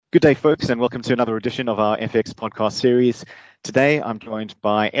Good day, folks, and welcome to another edition of our FX podcast series. Today, I'm joined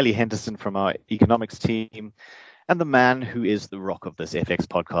by Ellie Henderson from our economics team and the man who is the rock of this FX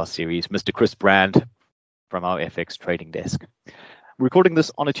podcast series, Mr. Chris Brand from our FX trading desk. We're recording this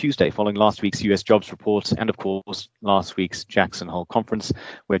on a Tuesday following last week's US jobs report and, of course, last week's Jackson Hole conference,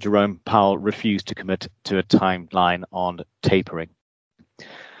 where Jerome Powell refused to commit to a timeline on tapering.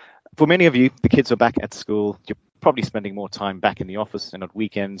 For many of you, the kids are back at school. You're probably spending more time back in the office and at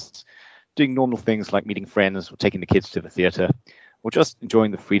weekends, doing normal things like meeting friends or taking the kids to the theatre, or just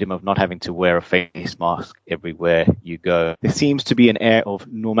enjoying the freedom of not having to wear a face mask everywhere you go. There seems to be an air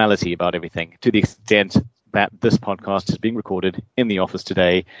of normality about everything, to the extent that this podcast is being recorded in the office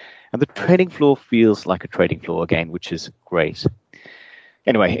today, and the trading floor feels like a trading floor again, which is great.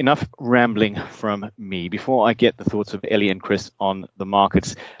 Anyway, enough rambling from me. Before I get the thoughts of Ellie and Chris on the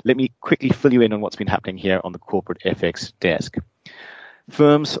markets, let me quickly fill you in on what's been happening here on the corporate FX desk.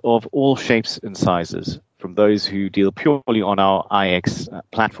 Firms of all shapes and sizes, from those who deal purely on our IX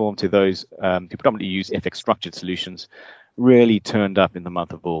platform to those who predominantly use FX structured solutions, really turned up in the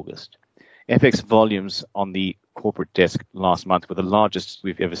month of August. FX volumes on the corporate desk last month were the largest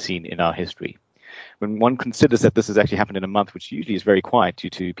we've ever seen in our history. When one considers that this has actually happened in a month which usually is very quiet due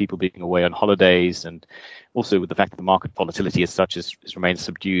to people being away on holidays, and also with the fact that the market volatility as such has remained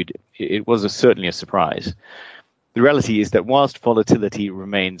subdued, it was certainly a surprise. The reality is that whilst volatility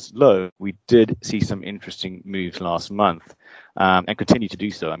remains low, we did see some interesting moves last month and continue to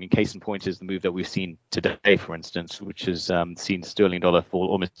do so. I mean, case in point is the move that we've seen today, for instance, which has seen sterling dollar fall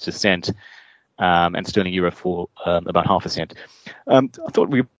almost a cent and sterling euro fall about half a cent. I thought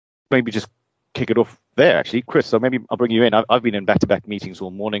we maybe just kick it off there, actually. Chris, so maybe I'll bring you in. I've been in back-to-back meetings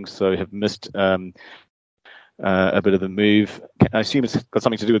all morning, so have missed a bit of the move. I assume it's got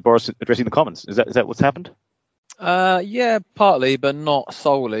something to do with Boris addressing the Commons. Is that what's happened? Yeah, partly, but not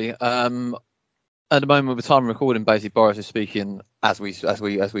solely. At the moment, with the time of recording, basically Boris is speaking as we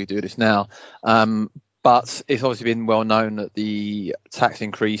do this now. But it's obviously been well known that the tax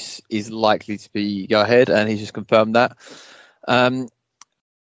increase is likely to go ahead, and he's just confirmed that.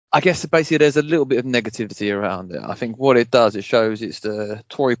 I guess basically there's a little bit of negativity around it. I think what it does, it shows it's the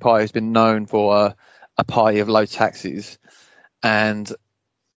Tory party has been known for a party of low taxes, and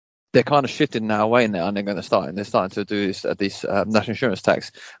they're kind of shifting now away now, and they're starting to do this national insurance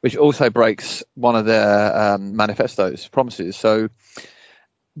tax, which also breaks one of their manifesto's promises. So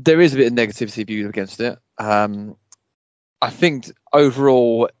there is a bit of negativity viewed against it. I think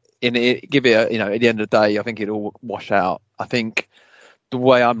overall, at the end of the day, I think it'll wash out. I think the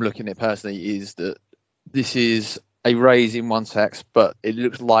way I'm looking at it personally is that this is a raise in one tax, but it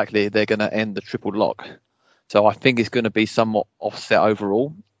looks likely they're going to end the triple lock. So I think it's going to be somewhat offset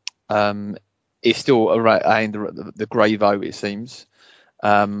overall. It's still aimed at the grey vote, it seems.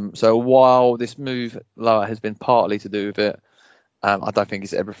 So while this move lower has been partly to do with it, I don't think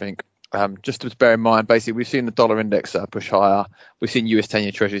it's everything. Just to bear in mind, basically, we've seen the dollar index push higher. We've seen US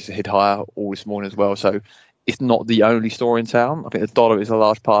 10-year treasuries hit higher all this morning as well. So it's not the only story in town. I think the dollar is a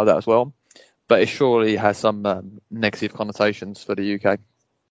large part of that as well. But it surely has some negative connotations for the UK.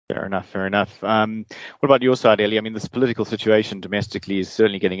 Fair enough. What about your side, Ellie? I mean, this political situation domestically is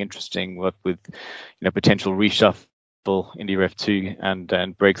certainly getting interesting. What with potential reshuffle, India F2, and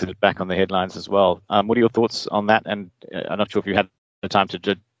Brexit back on the headlines as well. What are your thoughts on that? And I'm not sure if you had the time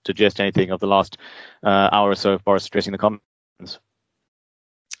to digest anything of the last hour or so of Boris addressing the Commons.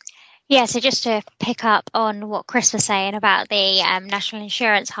 Yeah, so just to pick up on what Chris was saying about the national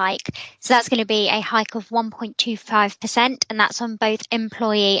insurance hike, so that's going to be a hike of 1.25%, and that's on both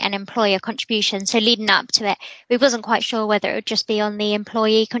employee and employer contributions. So leading up to it, we wasn't quite sure whether it would just be on the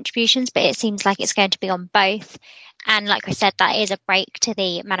employee contributions, but it seems like it's going to be on both. And like Chris said, that is a break to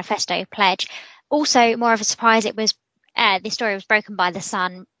the manifesto pledge. Also, more of a surprise, it was the story was broken by The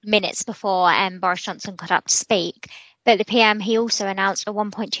Sun minutes before Boris Johnson got up to speak. But the PM, he also announced a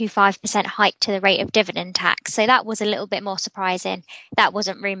 1.25% hike to the rate of dividend tax. So that was a little bit more surprising. That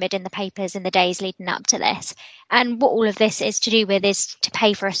wasn't rumoured in the papers in the days leading up to this. And what all of this is to do with is to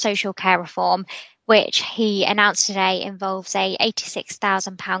pay for a social care reform, which he announced today involves a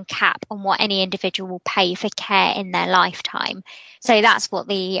 £86,000 cap on what any individual will pay for care in their lifetime. So that's what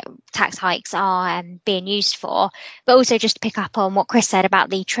the tax hikes are being used for. But also just to pick up on what Chris said about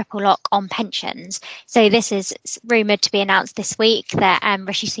the triple lock on pensions. So this is rumoured to be announced this week that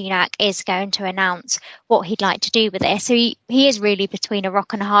Rishi Sunak is going to announce what he'd like to do with this. So he is really between a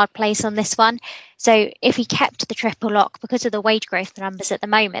rock and a hard place on this one. So if he kept the triple lock, because of the wage growth numbers at the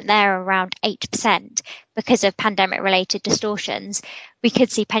moment, they're around 8%. 6% because of pandemic-related distortions, we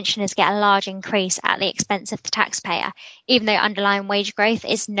could see pensioners get a large increase at the expense of the taxpayer, even though underlying wage growth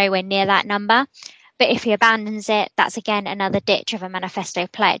is nowhere near that number. But if he abandons it, that's again another ditch of a manifesto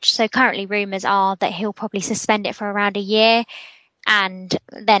pledge. So currently rumours are that he'll probably suspend it for around a year and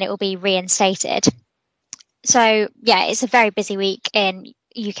then it will be reinstated. So yeah, it's a very busy week in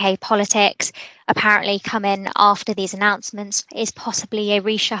UK politics. Apparently coming after these announcements is possibly a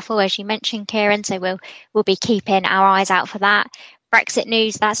reshuffle, as you mentioned, Kieran. So we'll be keeping our eyes out for that. Brexit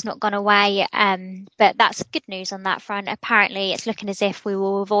news, that's not gone away, but that's good news on that front. Apparently, it's looking as if we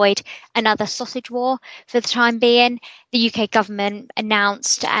will avoid another sausage war for the time being. The UK government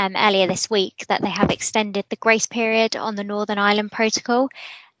announced earlier this week that they have extended the grace period on the Northern Ireland Protocol.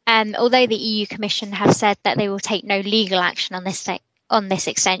 Although the EU Commission have said that they will take no legal action on this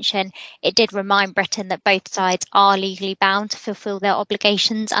extension, it did remind Britain that both sides are legally bound to fulfil their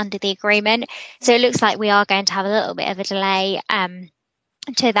obligations under the agreement. So it looks like we are going to have a little bit of a delay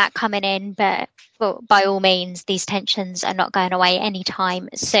to that coming in, but by all means, these tensions are not going away anytime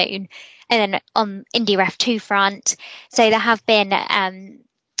soon. And then on IndyRef2 front, so there have been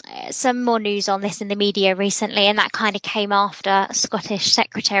some more news on this in the media recently, and that kind of came after Scottish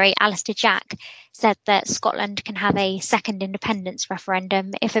Secretary Alistair Jack said that Scotland can have a second independence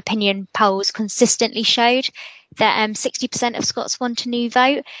referendum if opinion polls consistently showed that 60% of Scots want a new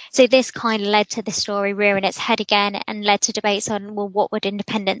vote. So this kind of led to the story rearing its head again and led to debates on, well, what would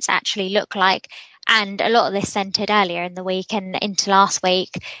independence actually look like? And a lot of this centred earlier in the week and into last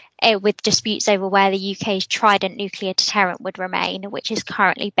week with disputes over where the UK's Trident nuclear deterrent would remain, which is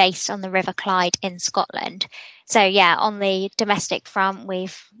currently based on the River Clyde in Scotland. So yeah, on the domestic front,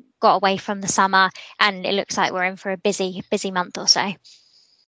 we've got away from the summer and it looks like we're in for a busy month or so.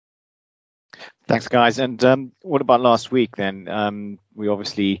 Thanks, guys. And what about last week then? We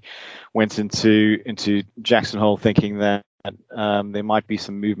obviously went into Jackson Hole thinking that there might be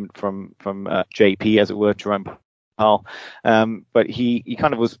some movement from JP, as it were, Jerome Powell, but he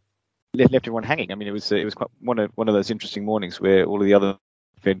kind of was left everyone hanging. I mean, it was quite one of those interesting mornings where all of the other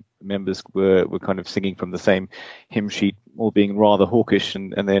Fed members were kind of singing from the same hymn sheet, all being rather hawkish,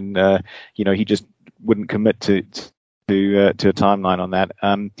 and then he just wouldn't commit to a timeline on that.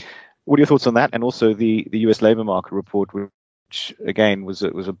 What are your thoughts on that? And also the US labour market report, which again was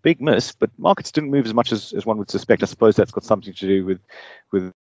a big miss, but markets didn't move as much as one would suspect. I suppose that's got something to do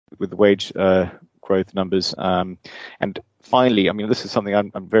with the wage growth numbers. And finally, I mean, this is something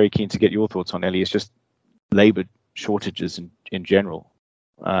I'm very keen to get your thoughts on, Ellie. It's just labour shortages in general,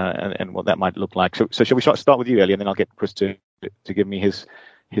 and what that might look like. So shall we start with you, Ellie, and then I'll get Chris to give me his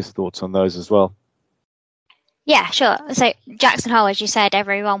thoughts on those as well. Yeah, sure. So Jackson Hole, as you said,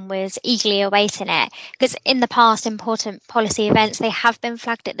 everyone was eagerly awaiting it because in the past, important policy events, they have been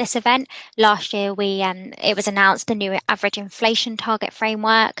flagged at this event. Last year, it was announced the new average inflation target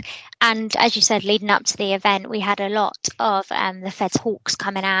framework. And as you said, leading up to the event, we had a lot of the Fed's hawks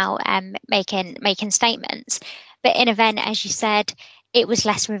coming out and making statements. But in event, as you said, it was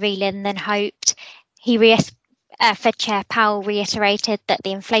less revealing than hoped. Fed Chair Powell reiterated that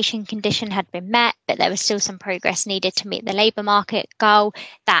the inflation condition had been met, but there was still some progress needed to meet the labour market goal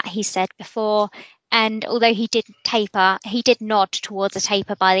that he said before. And although he did nod towards a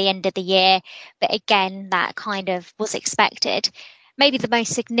taper by the end of the year, but again, that kind of was expected. Maybe the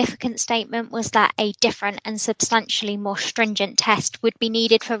most significant statement was that a different and substantially more stringent test would be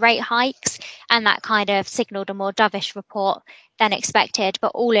needed for rate hikes, and that kind of signalled a more dovish report than expected.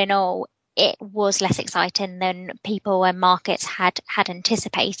 But all in all, it was less exciting than people and markets had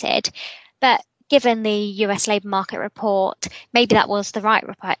anticipated. But given the US labour market report, maybe that was the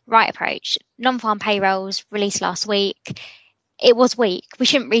right approach. Non-farm payrolls released last week. It was weak. We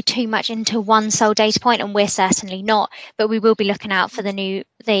shouldn't read too much into one sole data point, and we're certainly not, but we will be looking out for the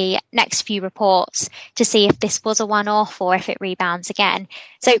next few reports to see if this was a one-off or if it rebounds again.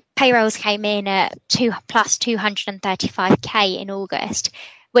 So payrolls came in at plus 235k in August,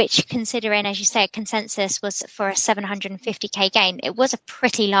 which, considering, as you said, consensus was for a 750k gain, it was a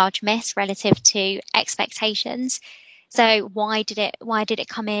pretty large miss relative to expectations. So why did it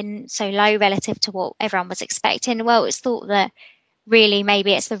come in so low relative to what everyone was expecting? Well, it's thought that really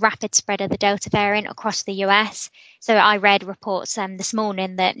maybe it's the rapid spread of the Delta variant across the US. So I read reports this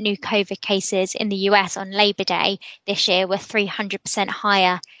morning that new COVID cases in the US on Labour Day this year were 300%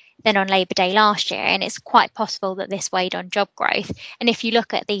 higher than on Labour Day last year, and it's quite possible that this weighed on job growth. And if you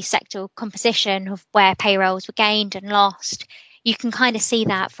look at the sectoral composition of where payrolls were gained and lost, you can kind of see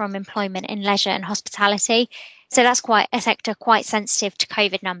that from employment in leisure and hospitality. So that's quite a sector quite sensitive to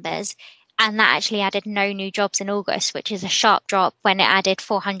COVID numbers. and that actually added no new jobs in August, which is a sharp drop when it added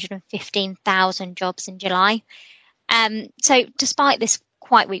 415,000 jobs in July. So despite this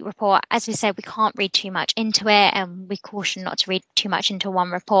quite weak report, as we said, we can't read too much into it, and we caution not to read too much into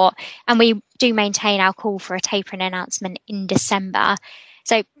one report. And we do maintain our call for a tapering announcement in December.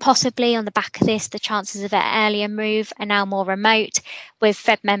 So possibly on the back of this, the chances of an earlier move are now more remote, with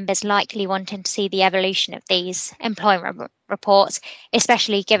Fed members likely wanting to see the evolution of these employment reports,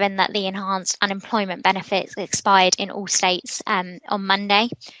 especially given that the enhanced unemployment benefits expired in all states on Monday.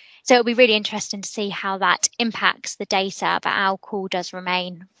 So it'll be really interesting to see how that impacts the data, but our call does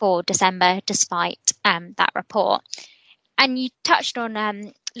remain for December despite that report. And you touched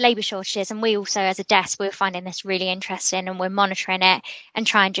on labour shortages, and we also, as a desk, we're finding this really interesting, and we're monitoring it and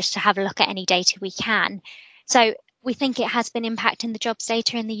trying just to have a look at any data we can. So we think it has been impacting the jobs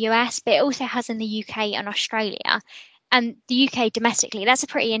data in the US, but it also has in the UK and Australia. And the UK domestically, that's a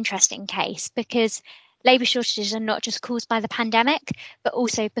pretty interesting case, because labour shortages are not just caused by the pandemic, but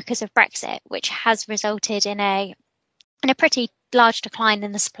also because of Brexit, which has resulted in a pretty large decline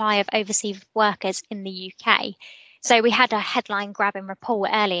in the supply of overseas workers in the UK. So we had a headline-grabbing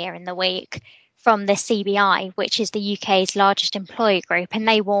report earlier in the week from the CBI, which is the UK's largest employer group, and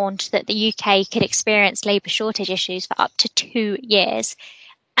they warned that the UK could experience labour shortage issues for up to 2 years.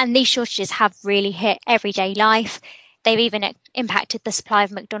 And these shortages have really hit everyday life. They've even impacted the supply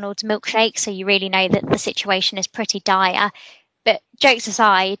of McDonald's milkshakes, so you really know that the situation is pretty dire. But jokes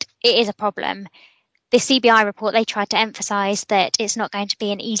aside, it is a problem. The CBI report, they tried to emphasise that it's not going to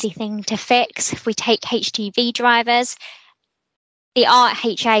be an easy thing to fix. If we take HGV drivers, the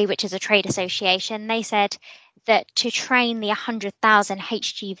RHA, which is a trade association, they said that to train the 100,000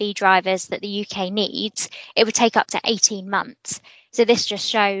 HGV drivers that the UK needs, it would take up to 18 months. So this just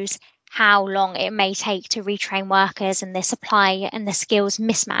shows how long it may take to retrain workers, and the supply and the skills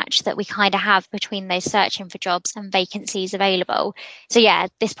mismatch that we kind of have between those searching for jobs and vacancies available. So yeah,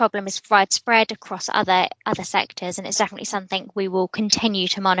 this problem is widespread across other sectors, and it's definitely something we will continue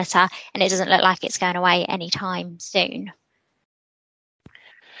to monitor, and it doesn't look like it's going away anytime soon.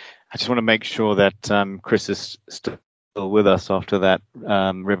 I just want to make sure that Chris is still with us after that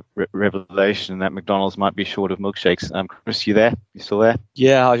revelation that McDonald's might be short of milkshakes. Chris, you there? You still there?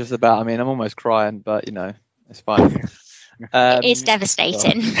 Yeah, I was just about. I mean, I'm almost crying, but it's fine. It's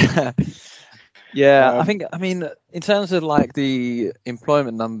devastating. Yeah, I mean, in terms of like the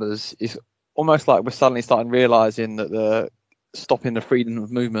employment numbers, it's almost like we're suddenly starting realizing that the stopping the freedom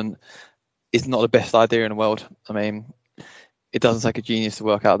of movement is not the best idea in the world. I mean, it doesn't take a genius to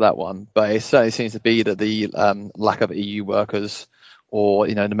work out that one, but it certainly seems to be that the lack of EU workers, or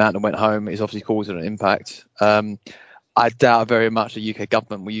the amount that went home, is obviously causing an impact. I doubt very much the UK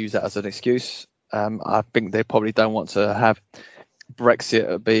government will use that as an excuse. I think they probably don't want to have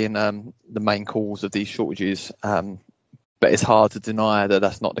Brexit being the main cause of these shortages, but it's hard to deny that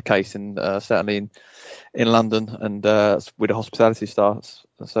that's not the case certainly in London and with the hospitality stars.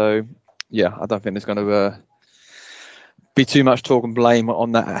 So yeah, I don't think there's going to be too much talk and blame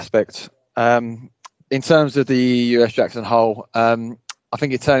on that aspect. In terms of the US Jackson Hole, I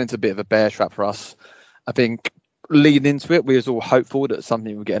think it turned into a bit of a bear trap for us. I think leading into it, we was all hopeful that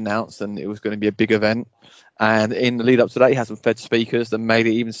something would get announced and it was going to be a big event. And in the lead up to that, he had some Fed speakers that made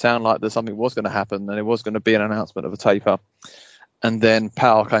it even sound like that something was going to happen and it was going to be an announcement of a taper. And then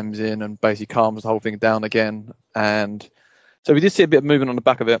Powell comes in and basically calms the whole thing down again. And so we did see a bit of movement on the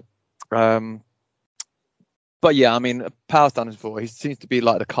back of it. But yeah, I mean, Powell's done this before. He seems to be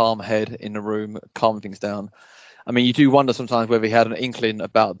like the calm head in the room, calming things down. I mean, you do wonder sometimes whether he had an inkling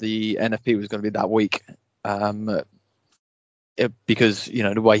about the NFP was going to be that weak, because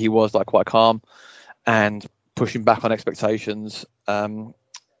the way he was, like, quite calm and pushing back on expectations.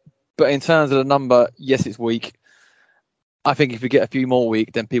 But in terms of the number, yes, it's weak. I think if we get a few more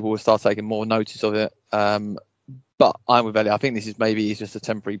weak, then people will start taking more notice of it. But I'm with Elliot. I think this is maybe just a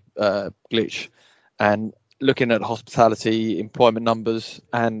temporary glitch, and looking at hospitality employment numbers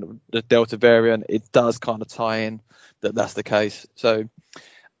and the Delta variant, it does kind of tie in that that's the case. So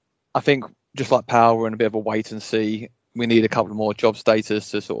I think just like Powell, we're in a bit of a wait and see. We need a couple more jobs data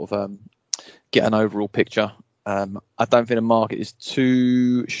to sort of get an overall picture. I don't think the market is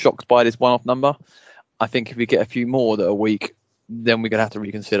too shocked by this one-off number. I think if we get a few more that are weak, then we're going to have to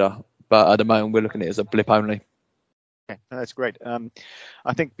reconsider. But at the moment, we're looking at it as a blip only. Okay, that's great.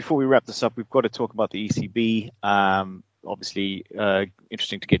 I think before we wrap this up, we've got to talk about the ECB. Obviously,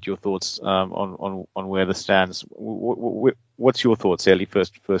 interesting to get your thoughts on where this stands. What's your thoughts, Ellie?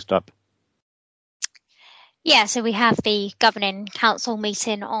 First up. Yeah, so we have the Governing Council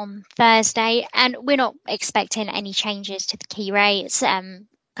meeting on Thursday, and we're not expecting any changes to the key rates.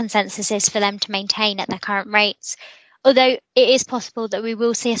 consensus is for them to maintain at their current rates. Although it is possible that we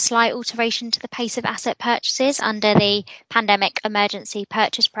will see a slight alteration to the pace of asset purchases under the Pandemic Emergency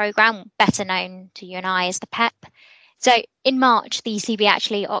Purchase Programme, better known to you and I as the PEP. So in March, the ECB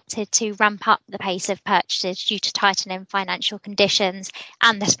actually opted to ramp up the pace of purchases due to tightening financial conditions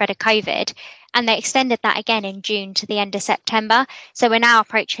and the spread of COVID. And they extended that again in June to the end of September. So we're now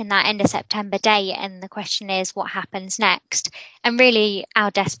approaching that end of September date. And the question is, what happens next? And really,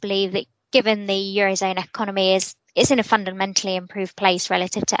 our desks believe that given the Eurozone economy is in a fundamentally improved place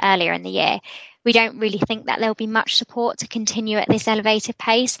relative to earlier in the year, we don't really think that there'll be much support to continue at this elevated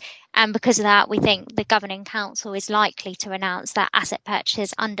pace. And because of that, we think the Governing Council is likely to announce that asset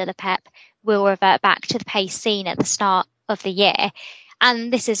purchases under the PEP will revert back to the pace seen at the start of the year.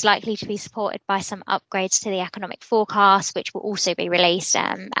 And this is likely to be supported by some upgrades to the economic forecast, which will also be released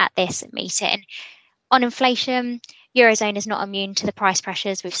at this meeting. On inflation, Eurozone is not immune to the price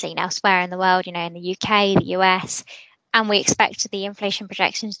pressures we've seen elsewhere in the world, in the UK, the US, and we expect the inflation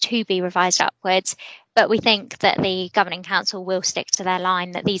projections to be revised upwards. But we think that the Governing Council will stick to their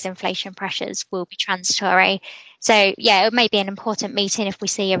line that these inflation pressures will be transitory. So, yeah, it may be an important meeting if we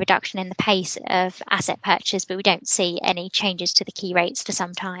see a reduction in the pace of asset purchase, but we don't see any changes to the key rates for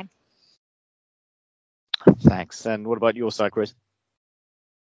some time. Thanks. And what about your side, Chris?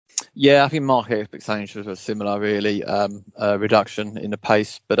 Yeah, I think market expectations are similar, really. A reduction in the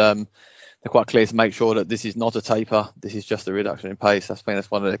pace, but they're quite clear to make sure that this is not a taper. This is just a reduction in pace. I think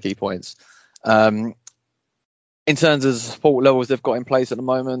that's one of the key points. In terms of the support levels they've got in place at the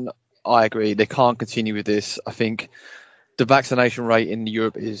moment, I agree. They can't continue with this. I think the vaccination rate in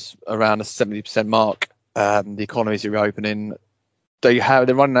Europe is around the 70% mark. The economies are reopening. They're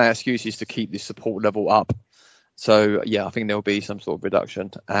running out of excuses to keep this support level up. So, yeah, I think there will be some sort of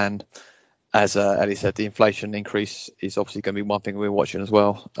reduction. And as Ellie said, the inflation increase is obviously going to be one thing we're watching as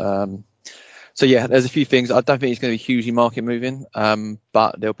well. So, yeah, there's a few things. I don't think it's going to be hugely market moving,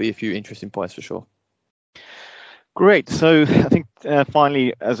 but there'll be a few interesting points for sure. Great. So I think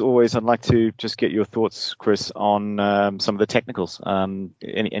finally, as always, I'd like to just get your thoughts, Chris, on some of the technicals.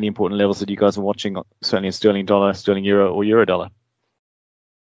 Any important levels that you guys are watching, certainly in sterling dollar, sterling euro, or euro dollar?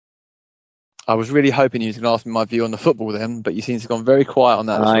 I was really hoping you was going to ask me my view on the football then, but you seem to have gone very quiet on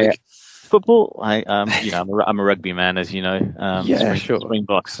that this week. Football, I'm a rugby man, as you know. Sure.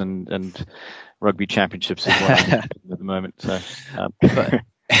 Springboks and rugby championships as well at the moment. So, but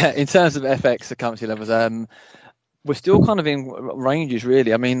in terms of FX, the currency levels, we're still kind of in ranges,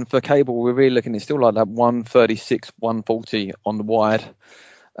 really. I mean, for cable, we're really looking at still like that 136, 140 on the wide.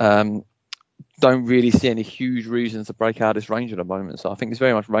 Don't really see any huge reasons to break out this range at the moment. So I think it's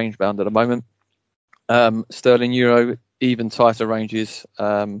very much range bound at the moment. Sterling euro, even tighter ranges.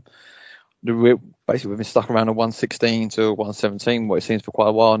 We've been stuck around a 116 to 117, what it seems for quite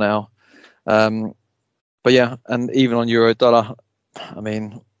a while now. But yeah, and even on euro dollar, I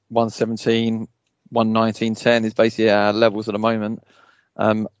mean, 117, 119.10 is basically our levels at the moment.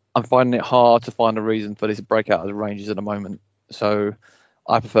 I'm finding it hard to find a reason for this breakout of the ranges at the moment. So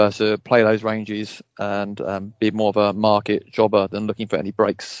I prefer to play those ranges and be more of a market jobber than looking for any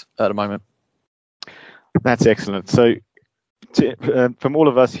breaks at the moment. That's excellent. So from all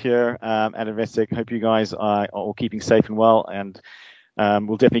of us here at Investec, hope you guys are all keeping safe and well, and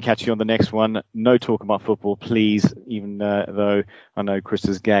we'll definitely catch you on the next one. No talk about football, please, even though I know Chris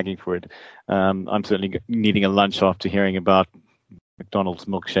is gagging for it. I'm certainly needing a lunch after hearing about McDonald's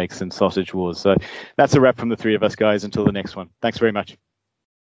milkshakes and sausage wars. So that's a wrap from the three of us, guys. Until the next one. Thanks very much.